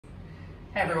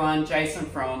Hey everyone, Jason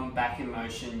from Back in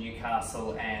Motion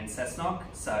Newcastle and Cessnock.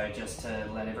 So just to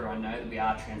let everyone know that we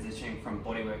are transitioning from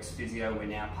BodyWorx Physio, we're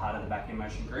now part of the Back in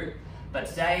Motion group. But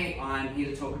today I'm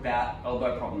here to talk about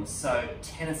elbow problems. So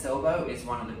tennis elbow is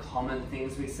one of the common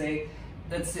things we see.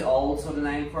 That's the old sort of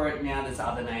name for it. Now there's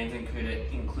other names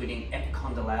including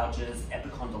epicondylalgias,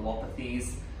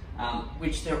 epicondylopathies,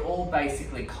 which they're all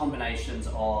basically combinations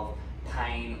of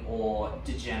pain or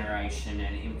degeneration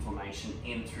and inflammation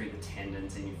in through the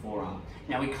tendons in your forearm.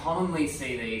 Now we commonly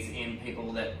see these in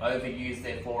people that overuse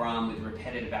their forearm with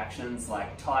repetitive actions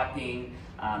like typing,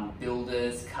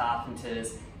 builders,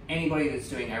 carpenters, anybody that's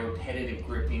doing a repetitive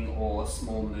gripping or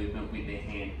small movement with their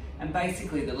hand. And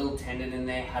basically the little tendon in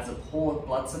there has a poor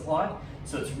blood supply,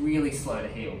 so it's really slow to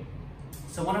heal.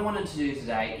 So what I wanted to do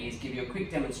today is give you a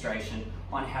quick demonstration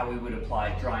on how we would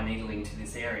apply dry needling to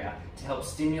this area to help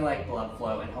stimulate blood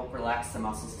flow and help relax the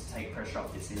muscles to take pressure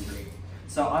off this injury.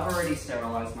 So I've already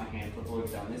sterilised my hand before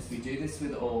we've done this. We do this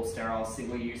with all sterile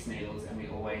single-use needles, and we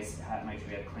always make sure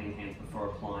we have clean hands before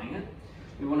applying it.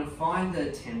 We want to find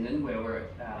the tendon where we're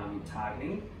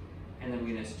targeting, and then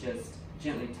we're going to just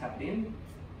gently tap it in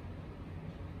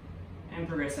and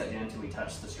progress that down until we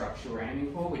touch the structure we're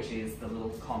aiming for, which is the little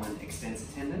common extensor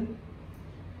tendon.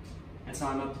 And so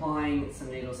I'm applying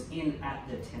some needles in at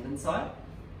the tendon site.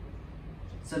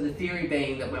 So the theory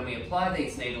being that when we apply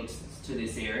these needles to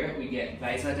this area, we get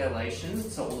vasodilation,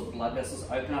 so all the blood vessels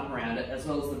open up around it, as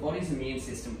well as the body's immune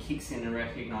system kicks in and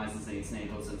recognises these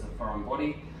needles as a foreign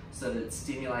body, so that it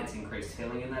stimulates increased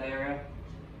healing in that area.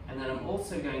 And then I'm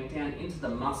also going down into the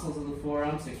muscles of the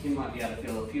forearm, so Kim might be able to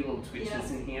feel a few little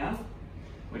twitches in here,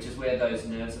 which is where those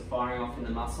nerves are firing off in the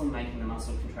muscle, making the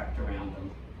muscle contract around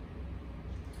them.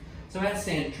 So our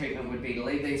standard treatment would be to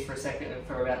leave these for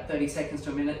about 30 seconds to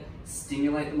a minute,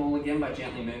 stimulate them all again by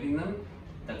gently moving them.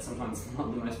 That's sometimes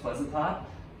not the most pleasant part.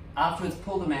 Afterwards,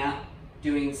 pull them out,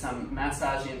 doing some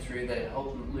massage in through to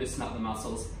help them loosen up the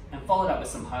muscles, and followed up with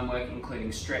some homework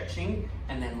including stretching,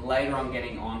 and then later on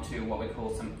getting on to what we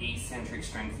call some eccentric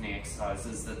strengthening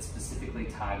exercises that specifically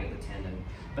target the tendon.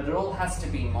 But it all has to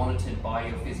be monitored by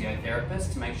your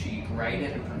physiotherapist to make sure you grade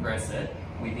it and progress it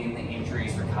within the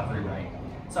injury's recovery rate.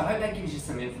 So I hope that gives you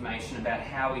some information about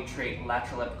how we treat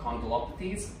lateral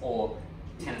epicondylopathies or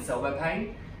tennis elbow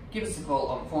pain. Give us a call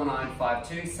on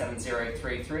 4952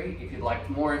 7033 if you'd like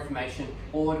more information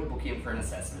or to book in for an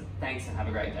assessment. Thanks and have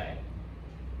a great day.